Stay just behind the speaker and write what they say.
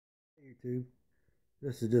YouTube.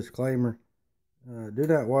 This is a disclaimer. Do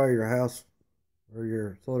not wire your house or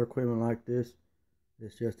your solar equipment like this.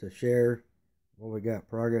 It's just a share what we got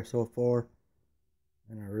progress so far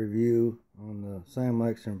and a review on the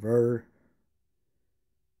Samlex inverter.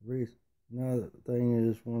 Another thing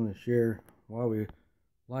I just wanted to share why we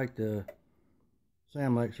like the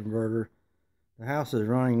Samlex inverter. The house is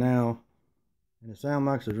running now and the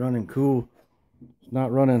Samlex is running cool. It's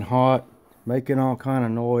not running hot, making all kind of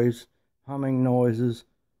noise, humming noises.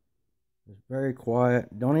 It's very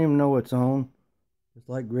quiet. Don't even know it's on. It's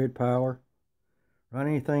like grid power. Run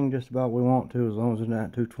anything just about we want to as long as it's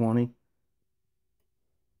not 220.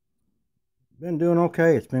 Been doing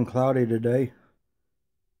okay. It's been cloudy today.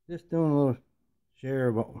 Just doing a little share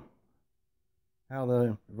about how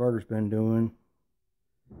the inverter's been doing.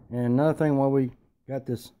 And another thing why we got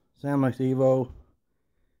this Samlex Evo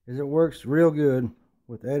is it works real good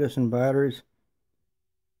with Edison batteries.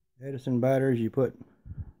 Edison batteries, you put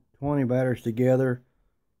 20 batteries together,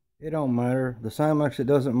 it don't matter. The Samlex, it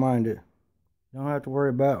doesn't mind it. Don't have to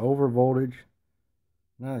worry about over voltage,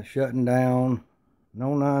 not shutting down,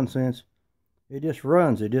 no nonsense. It just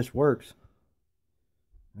runs, it just works.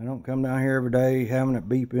 I don't come down here every day having it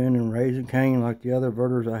beeping and raising cane like the other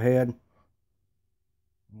inverters I had.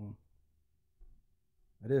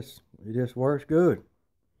 It just works good.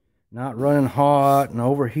 Not running hot and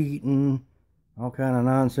overheating, all kind of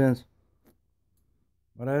nonsense.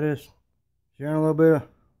 But I just sharing a little bit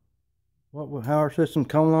of how our system's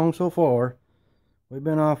come along so far. We've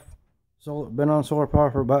been on solar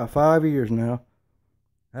power for about 5 years now.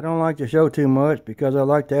 I don't like to show too much because I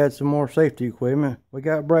like to add some more safety equipment. We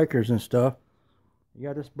got breakers and stuff. You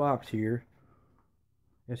got this box here.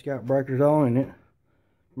 It's got breakers all in it.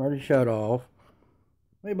 I'm already shut off.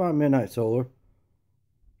 We bought midnight solar.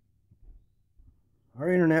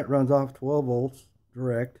 Our internet runs off 12 volts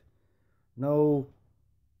direct. No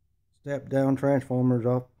step down transformers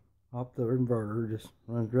off the inverter. Just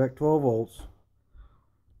runs direct 12 volts.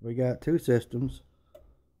 We got two systems.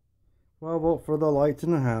 12 volt for the lights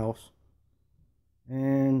in the house.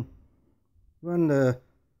 And run the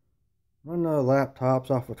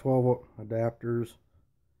laptops off of 12 volt adapters.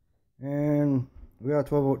 And we got a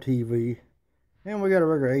 12 volt TV. And we got a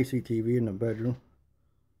regular AC TV in the bedroom.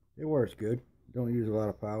 It works good. Don't use a lot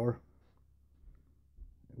of power.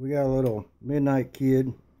 We got a little midnight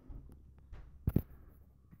kid.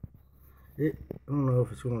 I don't know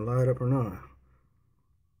if it's going to light up or not.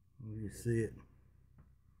 You see it.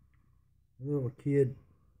 A little kid.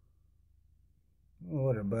 I don't know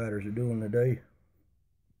what our batteries are doing today.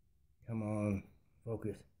 Come on,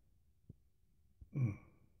 focus.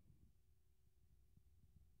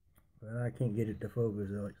 But I can't get it to focus.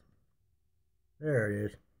 There it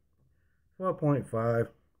is. 12.5.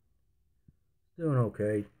 Doing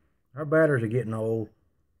okay. Our batteries are getting old.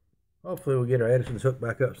 Hopefully we'll get our Edison's hooked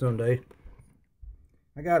back up someday.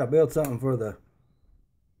 I gotta build something for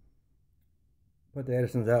put the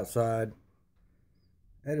Edison's outside.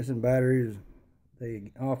 Edison batteries,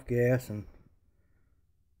 they off gas and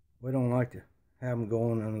we don't like to have them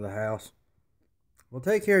going under the house. Well,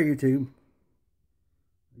 take care, YouTube.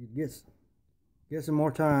 You get some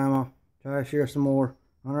more time. I'll try to share some more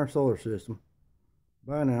on our solar system.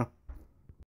 Bye now.